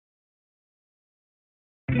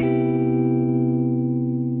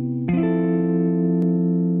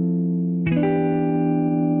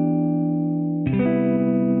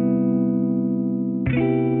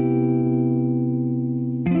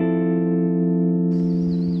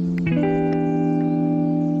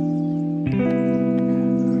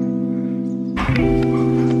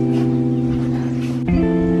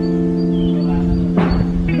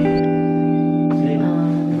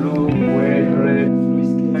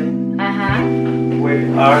We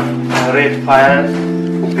are red fire,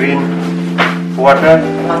 green water,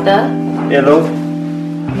 yellow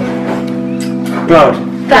cloud.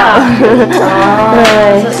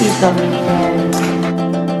 So each meaning.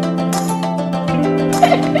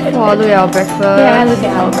 Oh, look at our breakfast. Yeah, look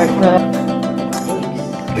at our breakfast.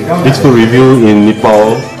 It's for review in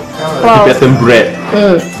Nepal. Tibetan bread.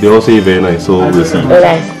 They all say very nice, so we'll see.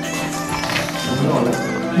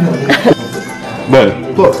 But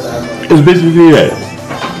it's basically like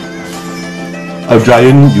a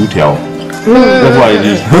giant youtiao. That's what it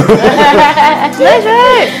is. Nice,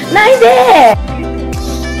 right? Nice eh?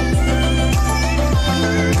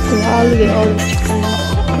 Wow, look at all the chicken.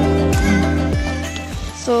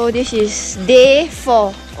 So this is day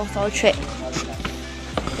 4 of our trek.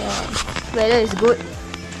 Yeah. Weather is good.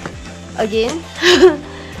 Again.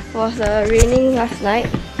 It was raining last night,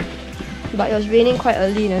 but it was raining quite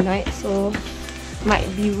early in the night, so might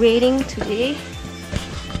be raining today.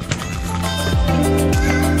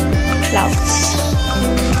 Clouds.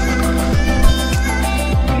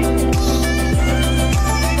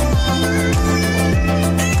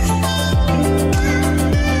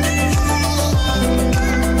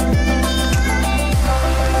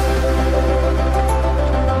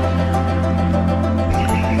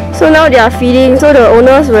 So now they are feeding, so the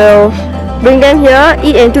owners will bring them here,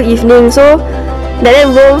 eat until evening, so let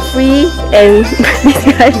them roam free and these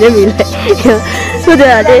guys then be like, yeah. So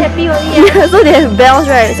they are happy only, yeah. So they have bells,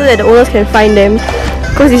 right, so that the owners can find them,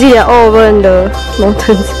 because you see they are all over in the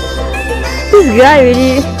mountains. This guy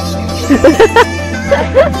really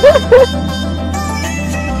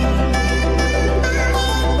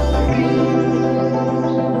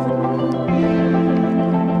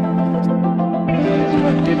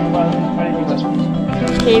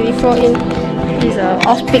Okay, we throw in this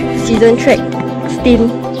off-peak season trek steam.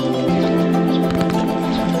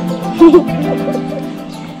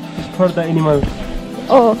 For the animals.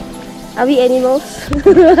 Oh, are we animals? So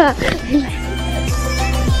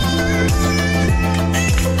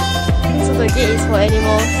the gate is for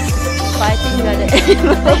animals, but I think we are the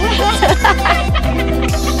animals.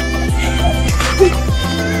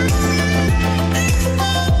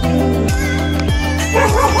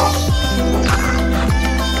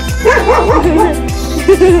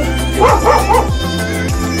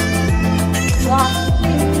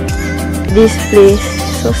 This place,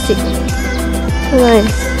 so sick, so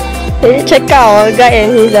nice. Check out our guy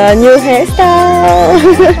and his new hairstyle.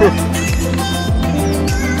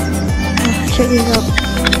 Check this out.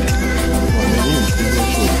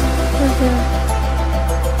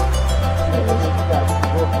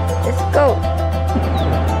 Let's go.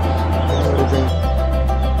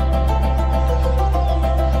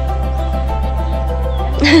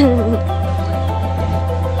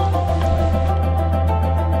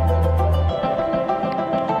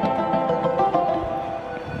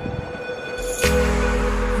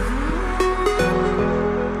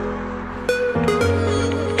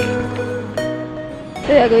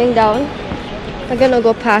 We are going down. We're gonna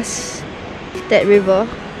go past that river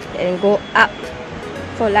and go up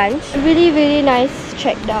for lunch. Really nice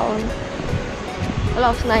trek down. A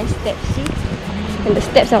lot of nice steps, see? And the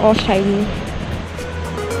steps are all shiny.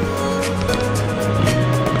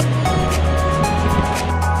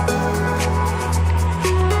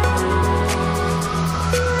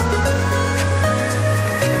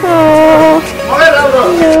 Oh,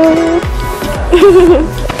 hello.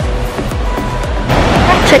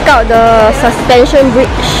 Check out the suspension bridge.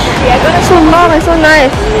 So long and so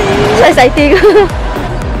nice. So exciting.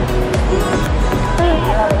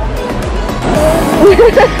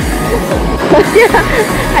 Yeah,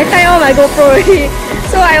 I tied all my GoPro already.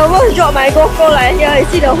 So I almost dropped my GoPro like here. You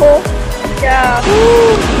see the hole? Yeah.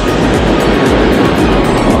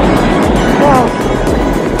 Wow.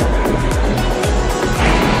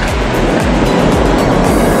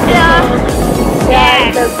 Yeah.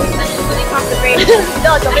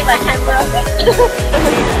 Don't dropping my camera.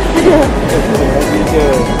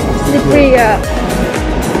 Slippery, yeah.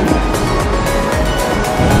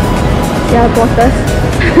 Yeah, borders.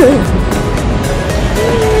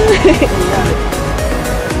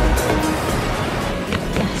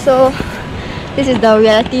 So, this is the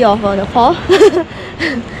reality of Nepal. You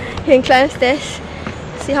can climb stairs.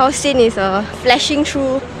 See how Sin is flashing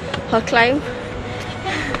through her climb.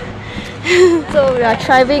 So we are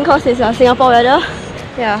thriving because it's Singapore weather.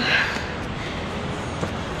 Yeah.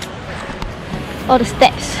 All the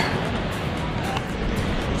steps.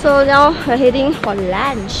 So now we're heading for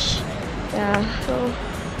lunch. Yeah, so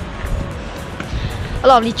a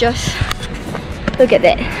lot of leeches. Look at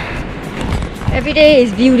that. Every day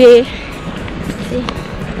is view day. See?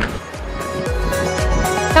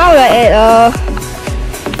 Now we're at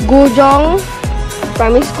Ghurjung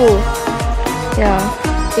Primary School. Yeah,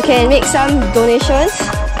 you can make some donations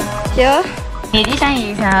here. Okay, this one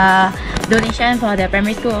is a donation for the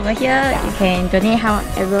primary school over here. You can donate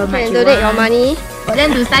however much you Donate your want. money. For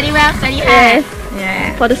them to study well, study hard. Yes.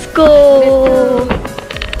 Yeah. For the school.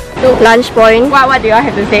 Lunch point. What do you all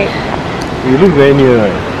have to say? You look very near,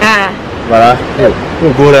 right? Ah. But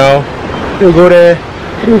you go down, you go there,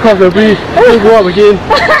 you cross the bridge, you go up again.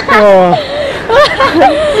 Oh.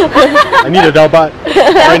 I need a down bat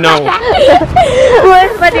right now.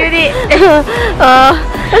 What do you need?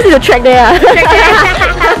 Let's do the track there.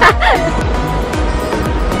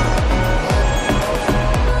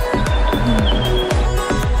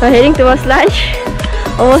 We're heading towards lunch.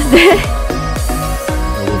 Almost there.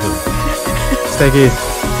 Staircase.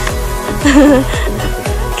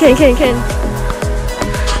 Can. Okay,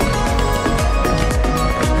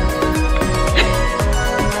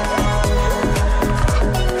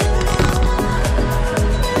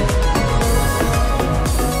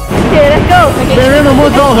 let's go. Darren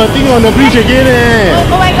almost dropped her thing on the bridge again.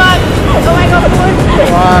 Oh my god!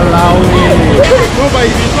 Walao. No, but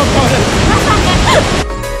if it's not caught.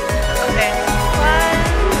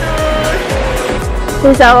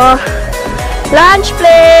 This is our lunch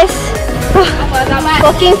place.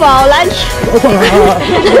 Working for our lunch.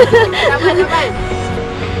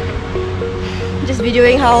 Just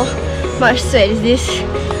videoing how much sweat is this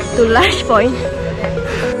to lunch point.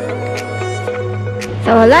 It's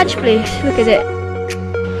our lunch place. Look at that.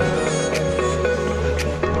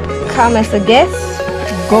 Come as a guest,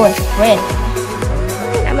 go as a friend.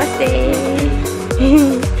 Namaste.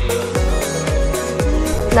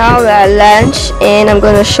 Now we're at lunch and I'm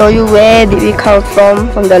gonna show you where did we come from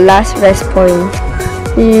the last rest point.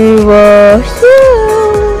 We were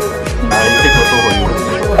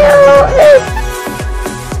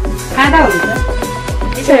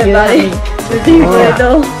here. Bring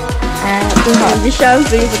potato. Bisham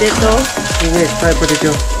bring potato. Fried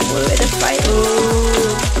potato. Where the fried?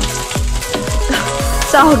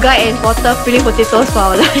 So our guide and porter peeling potatoes for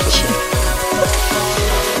our lunch.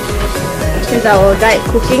 Here's our guide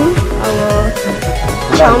cooking our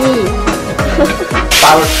chow mein.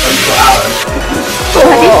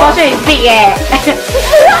 This portion is big eh.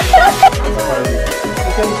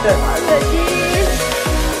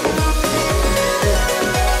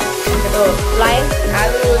 Lime,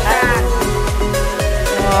 aloo,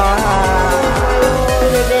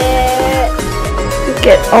 look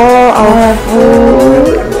at all our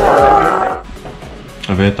food.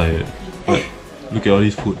 I'm very tired. But look at all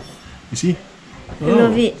this food. You see? I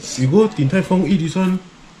love it. You go Din Tai Fung, eat this one,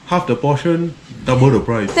 half the portion, double the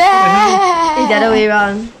price. It's the other way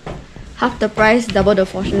around. Half the price, double the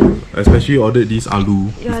portion. I especially ordered this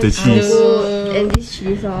aloo with the cheese. And this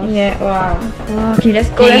chili sauce. Yeah, wow. Okay, let's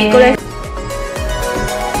go, let's go.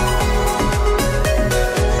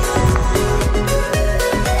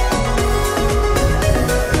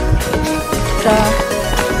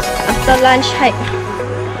 After lunch hike.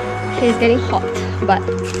 Okay, it's getting hot, but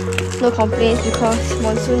no complaints because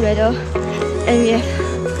monsoon weather and we have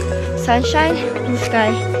sunshine, blue sky.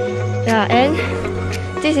 Yeah, and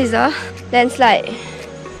this is a landslide.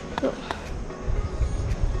 Look.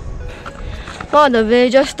 One of the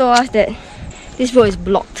villagers told us that this road is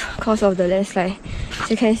blocked because of the landslide. As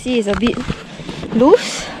you can see, it's a bit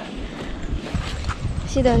loose.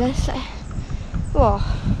 See the landslide? Wow.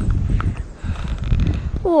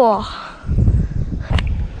 Wow.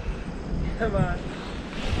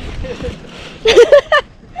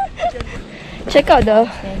 Check out the.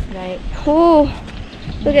 Like, Oh,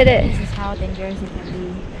 look at that. this is how dangerous it can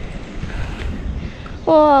be.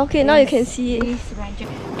 Oh, okay, now you can see it. Please run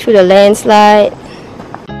Through the landslide.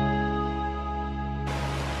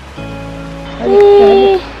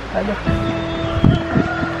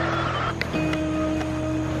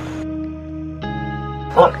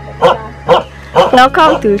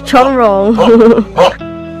 Welcome to Chhomrong.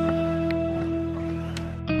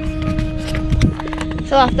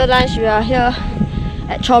 So after lunch we are here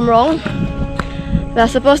at Chhomrong. We are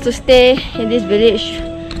supposed to stay in this village,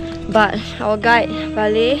 but our guide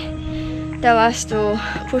Bale tell us to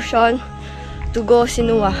push on to go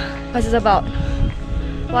Sinuwa because it's about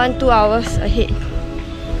 1-2 hours ahead,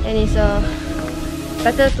 and it's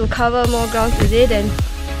better to cover more ground today than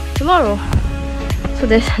tomorrow. So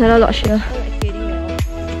there's another lodge here.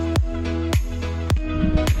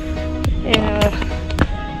 Yeah,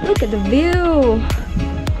 look at the view.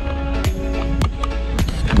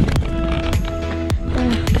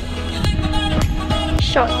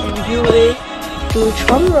 Short and view way to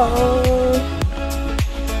Chhomrong.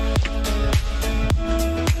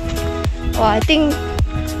 I think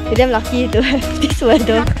we're damn lucky to have this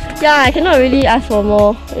weather. Yeah, I cannot really ask for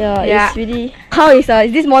more. Yeah. It's really... How is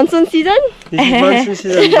this monsoon season? This is monsoon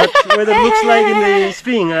season, but weather looks like in the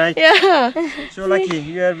spring, right? Yeah. So lucky.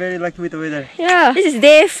 You are very lucky with the weather. Yeah. This is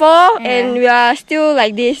day 4 and we are still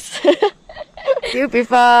like this. Do you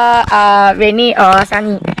prefer rainy or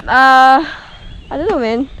sunny? I don't know,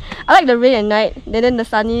 man. I like the rain at night, then the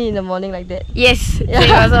sunny in the morning like that. Yes.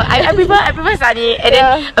 Yeah. Also, I prefer sunny and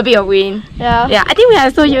then a bit of wind. Yeah. Yeah. I think we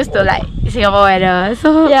are so used to like Singapore weather,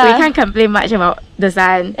 so we can't complain much about the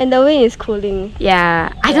sun. And the wind is cooling.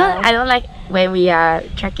 Yeah. I don't like when we are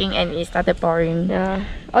trekking and it started pouring. Yeah.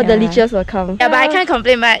 All the leeches will come. Yeah, but I can't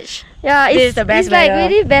complain much. Yeah, it's the best weather.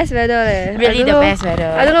 Like really best weather. Really the best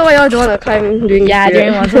weather. I don't know why y'all don't want to climb during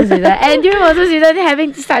during monsoon season. And during monsoon season,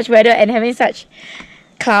 having such weather and having such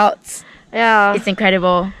clouds. Yeah. It's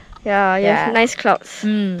incredible. Yeah, nice clouds.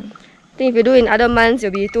 I think if you do in other months,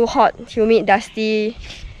 it'll be too hot, humid, dusty.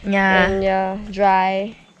 Yeah. And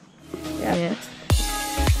dry. Yeah.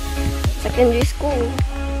 Secondary school.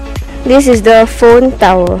 This is the phone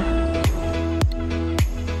tower.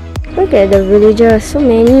 Look at the villagers, so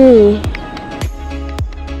many.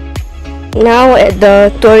 Now at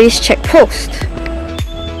the tourist checkpost.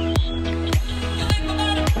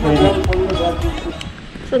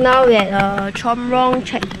 So now we're at Chhomrong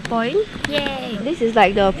checkpoint. Yay! This is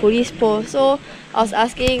like the police post. So I was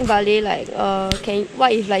asking Bale like,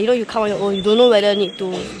 what if like you come on your own, you don't know whether you need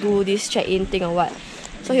to do this check-in thing or what.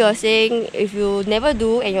 So he was saying if you never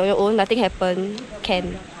do and you're on your own, nothing happen,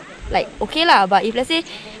 can. Like okay lah, but if let's say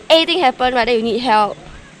anything happen, right, then you need help,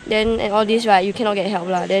 then and all this, right, you cannot get help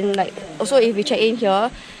lah. Then like also if we check in here,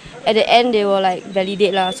 at the end they will like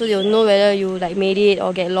validate lah, so they'll know whether you like made it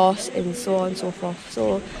or get lost and so on and so forth.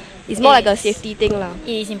 So it's more like a safety thing lah.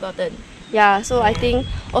 It is important. Yeah, so I think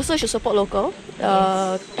also you should support local,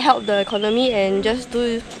 help the economy and just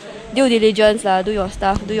do due diligence lah, do your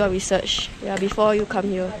stuff, do your research, before you come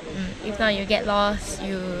here. If not, you get lost.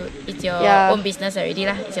 It's your own business already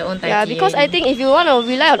lah. It's your own time. Yeah, because I think if you want to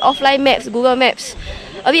rely on offline maps, Google Maps,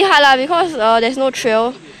 a bit hard lah because there's no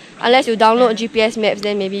trail. Unless you download GPS maps,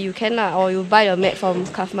 then maybe you can lah, or you buy a map from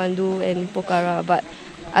Kathmandu and Pokhara. But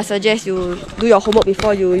I suggest you do your homework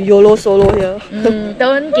before you YOLO solo here.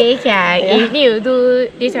 Don't get If need to do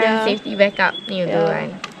this one safety backup, need to do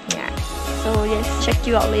one. Yeah. So yes, check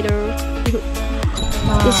you out later.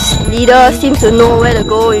 This leader seems to know where to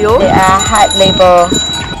go, yo. They are hard labor.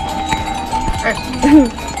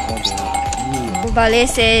 Bale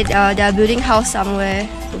said they are building house somewhere.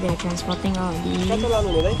 So they are transporting all of these.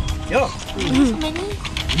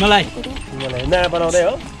 Himalaya. Himalaya.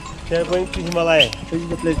 There. They are going to Himalaya. This is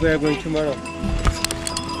the place we are going tomorrow.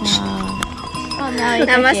 Oh no!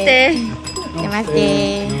 Namaste.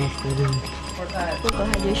 Namaste.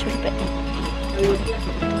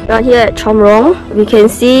 Right here at Chhomrong, we can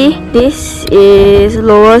see this is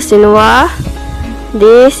Lower Sinuwa,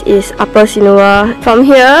 this is Upper Sinuwa. From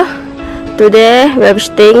here to there, we're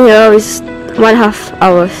staying here is 1.5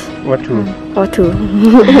 hours. Or 2. Or 2.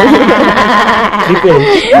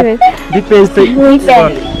 Depends. Depends.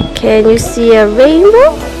 Can you see a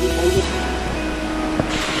rainbow?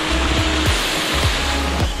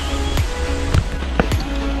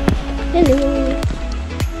 Hello.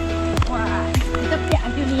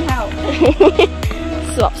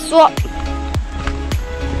 Swap, swap.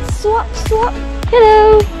 Swap, swap.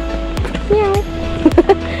 Hello. Meow.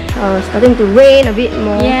 Starting to rain a bit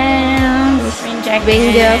more. Yeah.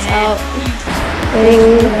 Reindeers out.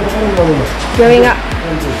 Going up.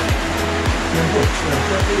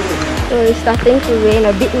 So it's starting to rain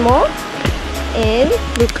a bit more. And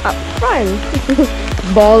look up front.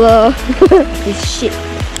 Baller. This shit.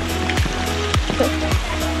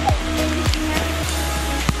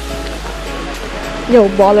 Yo,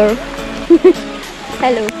 baller.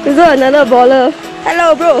 Hello. Is there another baller?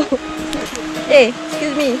 Hello, bro. Hey,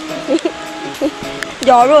 excuse me.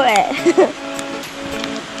 Your road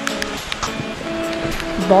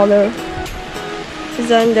Baller. This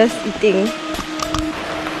one just eating.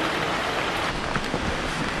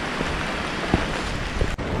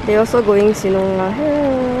 They also going Sinuwa.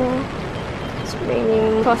 It's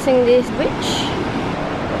raining. Crossing this bridge.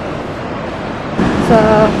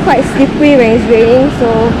 It's quite slippery when it's raining,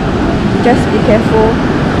 so just be careful.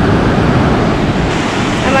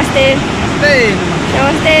 Namaste.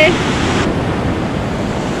 Namaste.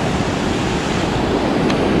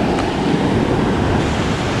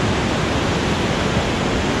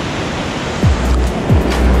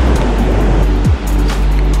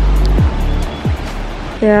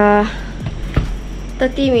 Yeah,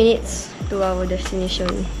 30 minutes to our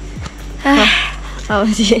destination. How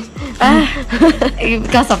was it?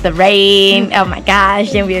 Because of the rain. Oh my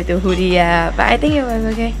gosh, then we have to hoodie up. But I think it was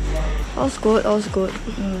okay. All's good, all's good.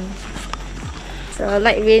 It's a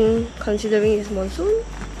light rain considering it's monsoon.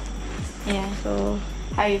 Yeah. So,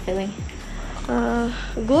 How are you feeling?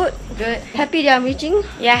 good. Good. Happy that I'm reaching.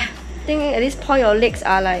 Yeah. I think at this point your legs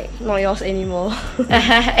are like not yours anymore.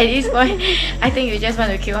 At this point, I think you just want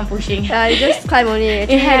to keep on pushing. You just climb only.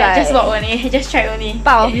 Actually, Yeah, like, just walk only. Just try only.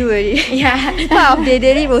 part of you already. Yeah. Part of their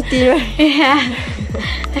daily routine, right? Yeah.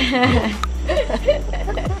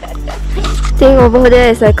 I think over there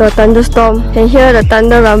is like a thunderstorm. Can hear the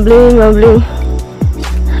thunder rumbling.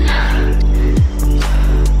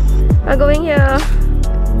 We're going here.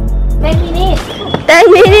 10 minutes.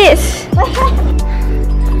 10 minutes!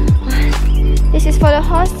 This is for the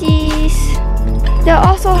horses. They're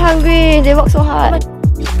all so hungry. They work so hard.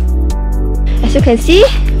 As you can see,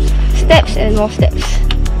 steps and more steps.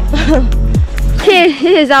 Okay, this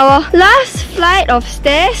is our last flight of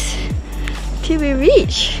stairs till we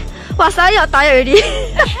reach. Wow, suddenly I'm tired already.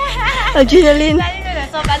 Adrenaline.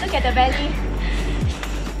 But look at the belly.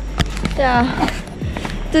 Yeah.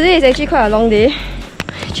 Today is actually quite a long day.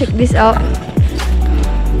 Check this out.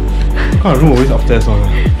 Kind of room always upstairs one.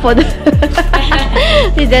 For the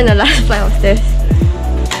this is then the last flight of stairs.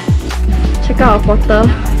 Check out our porter.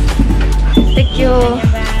 Thank you.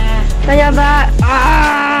 Tanyaba.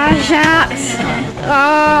 Shucks.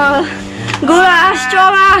 Good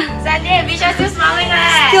strong Sandy, Bisha still smiling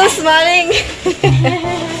Still smiling.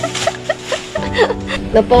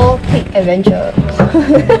 Nepal Quick Adventure.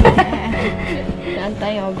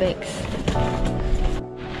 Untie your bags.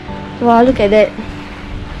 Wow, look at that.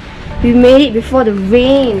 We made it before the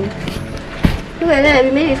rain. Look at that, we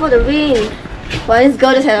made it before the rain. Wow, this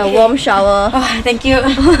girl just had a warm shower. Oh, thank you.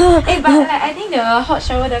 Hey, but like, I think the hot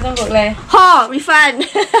shower doesn't work leh. Refund.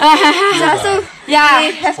 So Yeah,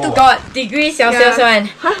 we have to got degrees Celsius one.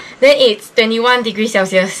 Huh? Then it's 21 degrees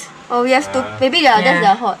Celsius. Oh, we have to. Maybe that's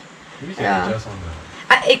the hot. Yeah.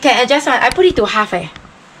 It can adjust one. I put it to half eh.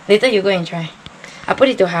 Later you go and try. I put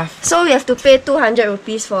it to half. So we have to pay 200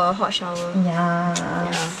 rupees for a hot shower. Yeah.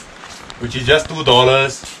 Which is just $2.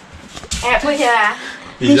 Put here.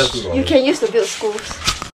 It's just Which $2. you can use to build schools.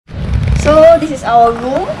 So this is our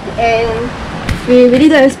room and we really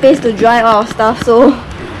don't have space to dry all our stuff, so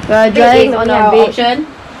we're drying on our bed.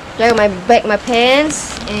 Dry on my bag, my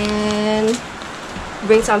pants, and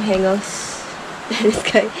bring some hangers. This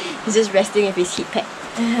guy is just resting with his heat pack.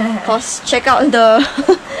 Cause check out the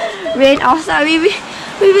rain outside. We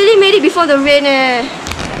really made it before the rain eh.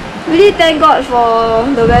 Really thank God for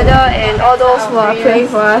the weather and all those who are praying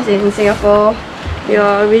for us in Singapore. We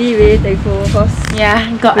are really thankful because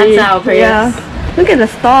God answer our prayers. yeah. Look at the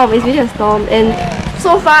storm, it's really a storm, and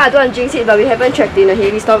so far I don't want to jinx it, but we haven't tracked in a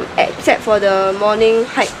heavy storm except for the morning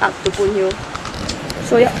hike up to Poon Hill.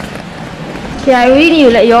 So yeah. Okay, I really need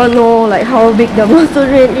to let you all know like how big the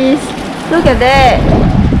monsoon rain is. Look at that.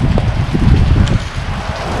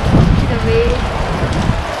 See the rain.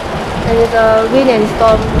 And it's a wind and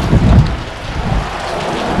storm.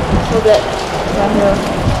 So glad we're here.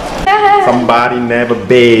 Somebody never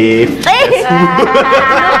bathed.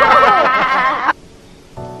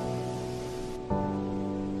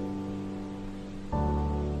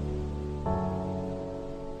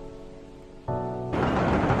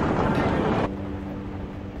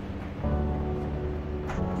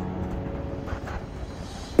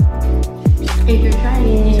 You should try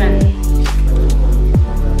this one.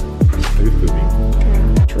 Are you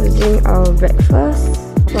filming? Choosing our breakfast.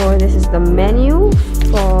 So this is the menu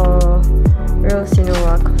for Real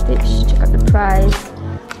Sinuwa Cottage. Check out the price.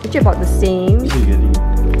 Actually about the same.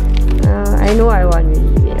 I know I want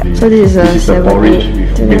really. So this is a This is a porridge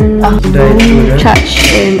with charge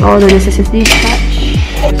and all the necessities charge.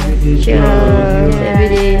 Cheers every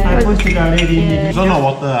day. This one not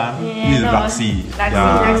water This is Raksi.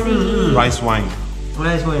 Rice wine.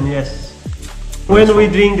 Rice wine, yes. When we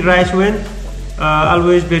drink rice wine,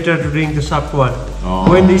 always better to drink the soft one.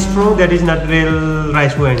 When it's strong, that is not real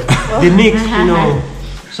rice wine. They mix,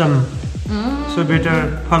 some. So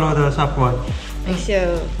better follow the soft one.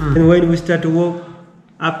 And when we start to walk,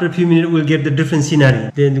 after a few minutes we'll get the different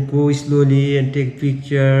scenery. Then go slowly and take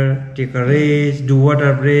picture, take a rest, do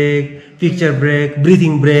water break, picture break,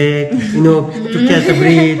 breathing break, to catch a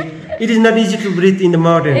breath. It is not easy to breathe in the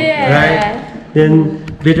mountain, right? Then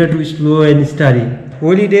better to slow and study.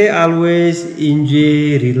 Holiday always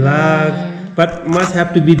enjoy, relax, but must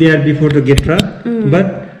have to be there before to get truck.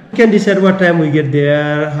 But we can decide what time we get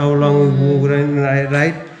there, how long we go,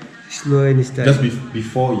 right? slow and steady. Just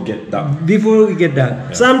before it get dark. Before we get dark.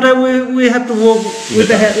 Yeah. Sometimes we have to walk with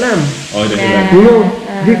the headlamp. Oh, the You know,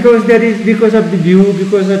 because of the view,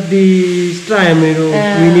 because of the time, you know,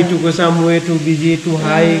 we need to go somewhere to visit, to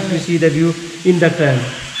hike, to see the view in the tram.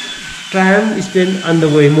 Tram is spent on the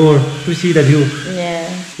way more to see the view. Yeah.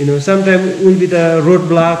 You know, sometimes it will be the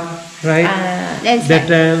roadblock, right? That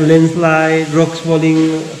time landslide, rocks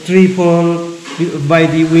falling, tree fall by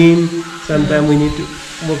the wind. Sometimes we need to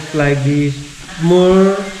walk like this.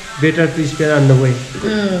 More better to spend on the way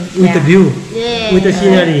with the view, with the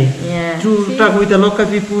scenery. To talk with the local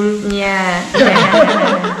people. Yeah.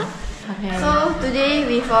 Okay. So today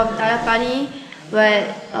we from Tadapani, we're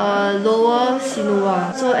at lower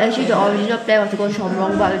Sinuwa. So actually the original plan was to go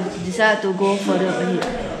Chhomrong, but we decided to go further ahead.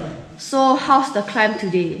 So how's the climb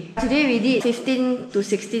today? Today we did 15 to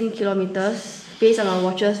 16 kilometers based on our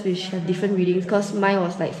watches, which have different readings, because mine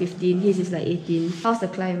was like 15, his is like 18. How's the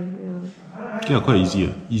climb? Yeah, quite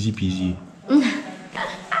easy. Easy peasy.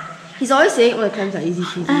 He's always saying all the climbs are easy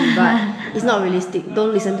peasy, but it's not realistic.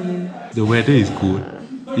 Don't listen to him. The weather is good.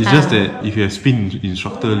 It's just that if you have spin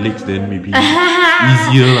instructor legs, then maybe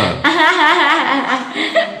easier lah.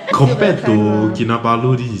 Compared to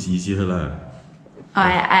Kinabalu, this is easier lah.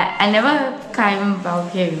 I never climbed Bale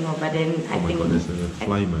before, but then I think. Oh my god, there's a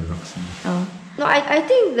fly in my Roxy. Oh. No, I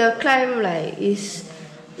think the climb is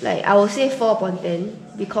I would say 4 upon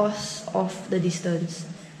 10 because of the distance.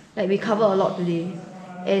 Like we cover a lot today,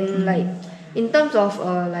 and like in terms of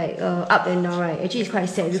up and down, right? Actually, it's quite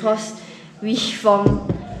sad because we from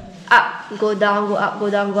up go down, go up, go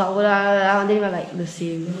down, go up, go down, then we're like the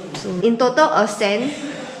same. So in total ascent,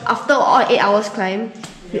 after all 8 hours climb,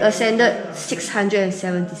 we ascended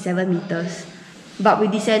 677 meters, but we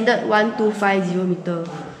descended 1250 meters.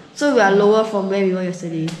 So we are lower from where we were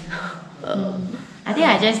yesterday. I think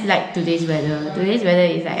I just like today's weather. Today's weather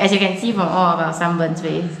is like, as you can see from all of our sunburned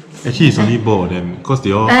face. Actually, it's only both of them because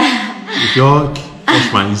they all. If you all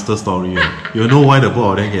watch my Insta story, you'll know why the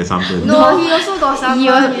both of them get sunburn. No, he also got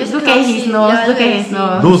sunburn. Look at his nose. Look at his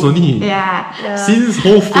nose. Nose only. Yeah. Since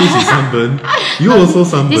whole face is sunburn, you also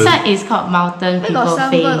sunburn. This one is called mountain people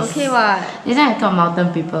face. Okay, what? This one is called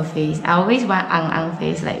mountain people face. I always want ang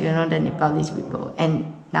face, like you know the Nepalese people, and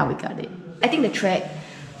now we got it. I think the trek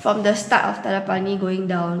from the start of Tadapani going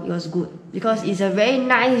down, it was good because it's a very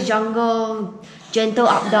nice jungle, gentle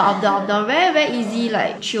up down, up down, up down, very very easy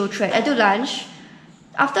like chill trek. I took lunch.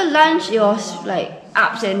 After lunch, it was like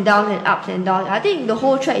ups and downs and ups and downs. I think the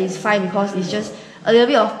whole trek is fine because it's just a little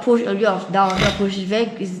bit of push, a little bit of down, a little push.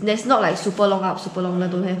 There's not like super long up, super long down.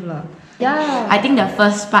 Don't have lah. Yeah. I think the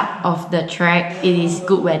first part of the trek, it is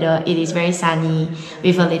good weather. It is very sunny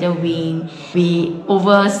with a little wind. We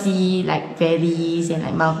oversee like valleys and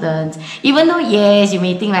like mountains. Even though yes, you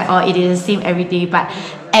may think like it is the same every day, but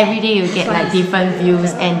every day you get like different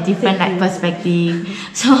views and different like perspective.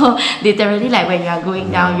 So literally like when you are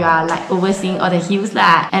going down, you are like overseeing all the hills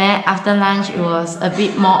lah. And then after lunch, it was a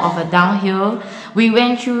bit more of a downhill. We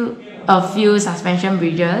went through a few suspension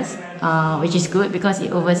bridges. Which is good because it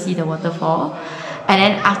oversees the waterfall. And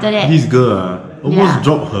then after that, this girl almost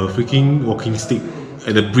dropped her freaking walking stick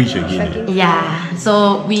at the bridge again. Yeah,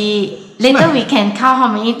 so we can count how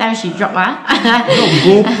many times she dropped.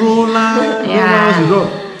 GoPro lah. Yeah. She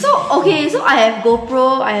dropped. So I have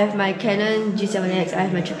GoPro, I have my Canon G7X, I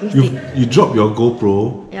have my tracking stick. You drop your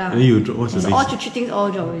GoPro. Yeah. And then you drop. What's the next? All three things all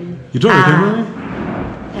drop already. You drop your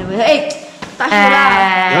camera? Hey.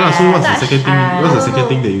 Yeah, so what's the second thing? What's the second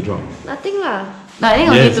thing that you drop? Nothing lah. No, I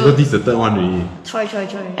think yes, because this is the third one already. Choi. This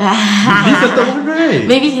is the third one, right?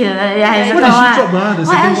 Maybe it's the what did she drop, the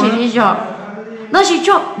what second else one? did she drop? No, she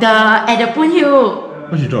dropped at the Poon Hill.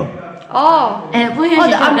 What she drop? At Poon Hill,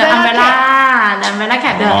 she dropped the umbrella cap. The umbrella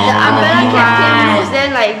cap. The umbrella cap came loose,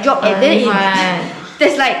 then like drop, and then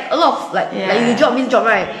there's like a lot of like you drop means drop,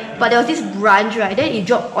 right? But there was this branch, right? Then it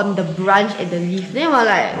dropped on the branch and the leaf. Then we're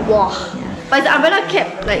like, wow. But the umbrella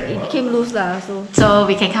cap, like it came loose lah. So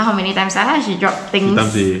we can count how many times she dropped things.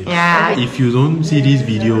 Yeah. If you don't see this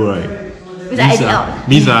video, right?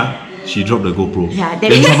 Means she dropped the GoPro. Yeah.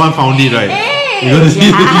 Then someone found it, right? Hey. You're gonna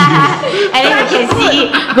see the video. And then you can see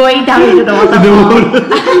it going down into the waterfall.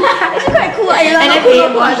 It's quite cool. And then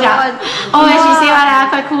they wash out. Oh, as she say,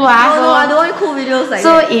 quite cool. No, I don't want cool videos like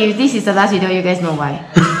so that. So if this is the last video, you guys know why.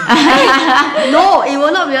 No, it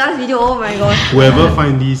will not be the last video. Oh my god. Whoever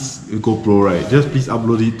find this GoPro, right, just please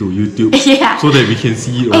upload it to YouTube so that we can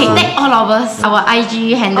see it also. Tag all of us. Our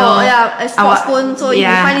IG handle. sportspoon. So if you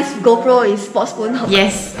find this GoPro, is sportspoon.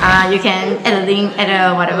 Yes. You can add a link, add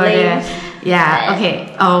a whatever there. Yeah,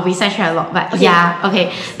 okay. Oh, we searched a lot, but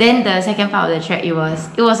okay. Then the second part of the track, it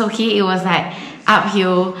was okay. It was like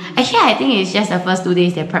uphill. Actually, I think it's just the first 2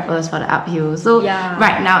 days they prep us for the uphill. So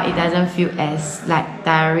right now it doesn't feel as like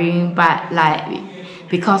tiring, but like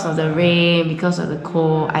because of the rain, because of the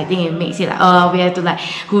cold, I think it makes it like, oh, we have to like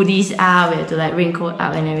hoodies up, we have to like raincoat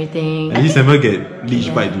up and everything. At least never get leash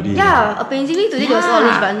bite today. Yeah, apparently today there was no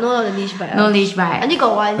leash bite, no leash bite. No leash bite. I only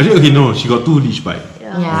got one. Actually, okay, no, she got 2 leash bite.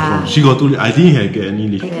 Yeah. She got 2. I didn't get any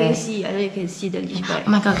leash. Can you see? I know you can see the leash bite.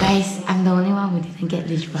 Oh my god, guys, I'm the only one who didn't get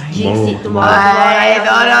leash bite. Jinx it tomorrow.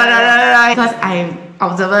 No. Because I'm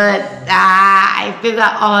observant. I filled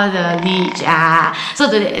up all the leech.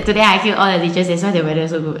 So today I killed all the leeches. That's why the weather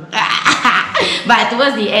is so good. But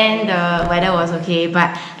towards the end, the weather was okay.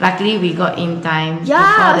 But luckily, we got in time.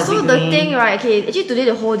 Yeah, the so the thing, right? Okay, actually today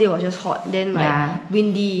the whole day was just hot. Then like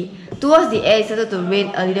windy. Towards the end, it started to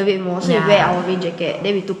rain a little bit more. So we wear our rain jacket.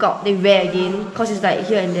 Then we took out. Then we wear again because it's like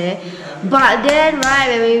here and there. But then right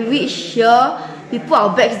when we reach here, we put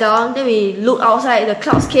our bags down. Then we look outside. The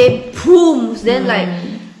clouds came. Boom. Then like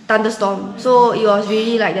thunderstorm. So it was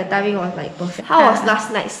really like the timing was like perfect. How was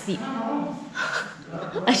last night's sleep?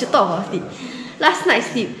 I should talk about sleep. Last night's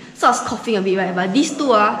sleep. So I was coughing a bit, right? But these two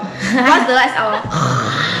once the lights out,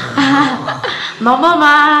 normal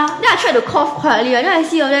ma. then I tried to cough quietly. And then I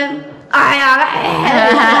see all them.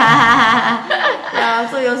 Yeah,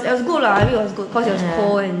 so it was good lah. I mean it was good because it was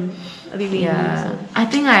cold and a bit windy. So. I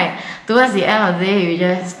think like towards the end of the day, you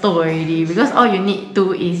just told already because all you need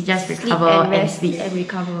to is just recover sleep and rest sleep and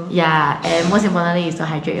recover. Yeah, and most importantly is to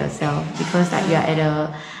hydrate yourself because like you are at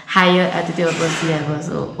a higher altitude above sea level,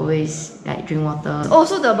 so always like drink water.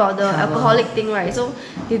 Also about the alcoholic thing, right? So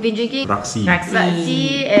we've been drinking Raxi,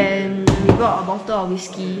 and we brought a bottle of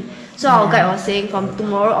whiskey. So our guide was saying from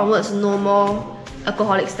tomorrow onwards, no more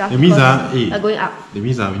alcoholic stuff. That means we're going up. That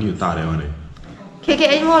means we need to start that one.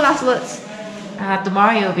 Okay, any more last words?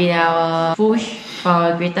 Tomorrow will be our push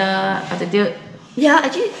for greater altitude. Yeah,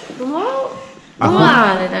 actually tomorrow.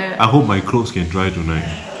 I hope my clothes can dry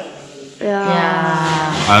tonight.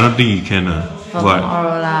 Yeah. I don't think it can. But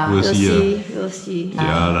we'll see. We'll see.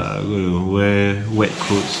 Yeah, I'm going to wear wet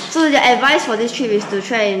clothes. So the advice for this trip is to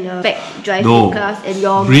try and pack dry fit class and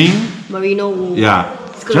your merino wool. Yeah.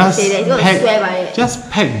 Just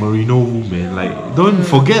pack merino wool, man. Like, don't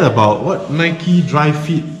forget about what Nike dry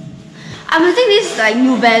fit. I'm using this like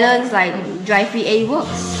New Balance like dry fit and it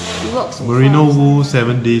works. It works. Merino wool,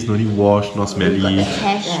 7 days, no need wash, not smelly. You got the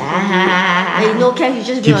cash. And no cash, you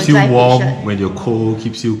just keeps be on dry you warm fit shirt. when you're cold,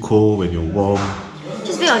 keeps you cold when you're warm.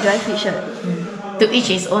 Just be on dry fit shirt. To each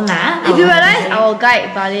his own If you realize our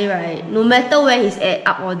guide Bale, right, no matter where he's at,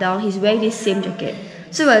 up or down, he's wearing this same jacket.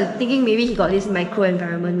 So we're thinking maybe he got this micro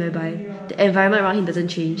environment whereby the environment around him doesn't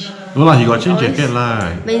change. No lah, he got change jacket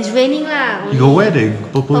lah. When it's raining lah. He got wear the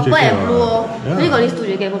purple jacket. And blue. Yeah. He got these two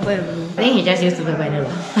jackets, purple and blue. I think he just used to the weather.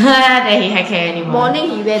 Then he can't care anymore.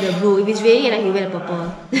 Morning he wear the blue. If it's raining, then he wear the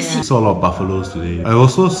purple. I saw a lot of buffaloes today. I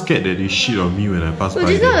was so scared that they shit on me when I passed by.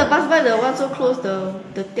 Just now I passed by the one so close,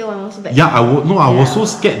 the tail one was so bad. Yeah, I was so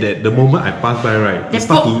scared that the moment I passed by, right, it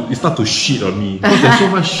start to shit on me because there's so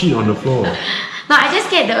much shit on the floor. No, I just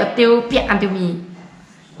scared the tail piak until me.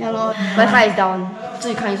 Yeah, lor. Wi-Fi is down, so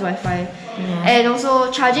you can't use Wi-Fi. And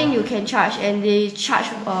also charging, you can charge, and they charge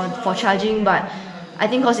for charging, but I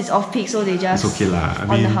think because it's off peak, so they just it's okay lah. I on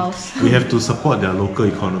mean, the house. We have to support their local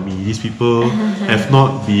economy. These people have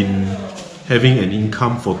not been having an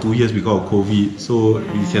income for 2 years because of COVID, so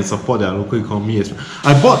we can support their local economy.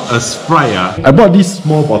 I bought a Sprite. I bought this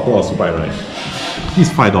small bottle of Sprite, right? This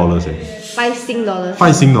is $5. $5 Sing dollars.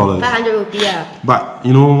 500 rupiah. But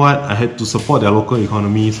you know what? I had to support their local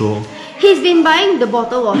economy, so he's been buying the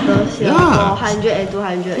bottled waters for 100 and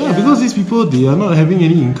 200. Yeah, because these people, they are not having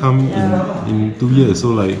any income in 2 years,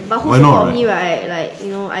 so like, but why not? For me, right? Like, you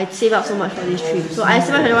know, I save up so much for this trip, so I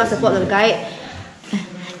so much want to support the guide.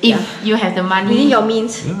 If you have the money, within your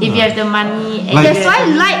means. If you have the money, that's why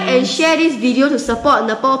like and share this video to support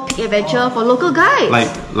Nepal Peak Adventure for local guides.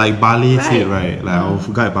 Like Bale said, right? Like our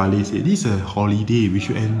guide Bale said, this is a holiday. We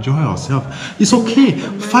should enjoy ourselves. It's okay.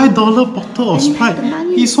 $5 bottle of Sprite.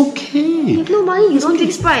 It's okay. You have no money. You don't drink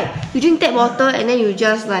Sprite. You drink tap water and then you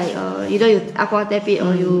just like either you aqua tap it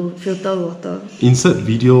or you filter water. Insert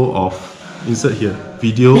here.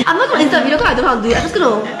 Video. I'm not gonna insert video because I don't know how to do it. I'm just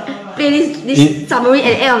gonna play this summary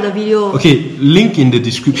at the end of the video. Okay, link in the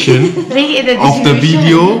description of the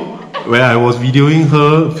video where I was videoing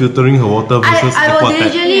her filtering her water versus I will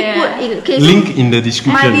usually put in link in the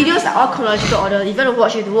description. My videos are all chronological order. If you want to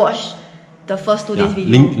watch, you have to watch the first 2 days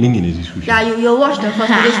video. Link in the description. Yeah, you'll watch the first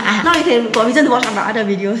 2 days. Now you can got reason to watch my other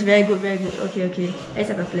videos. Very good, very good. Okay. Let's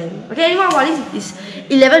have a plan. Okay, any more about this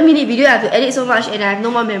 11-minute video? I have to edit so much and I have no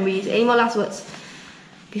more memories. Any more last words?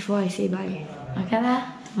 before I say bye. Okay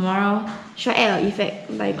lah. Tomorrow. Should I add an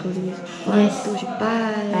effect by closing this? Yes. 1, 2, 3,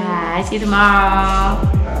 bye. Bye. See you tomorrow.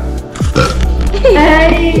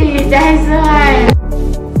 Hey, that's so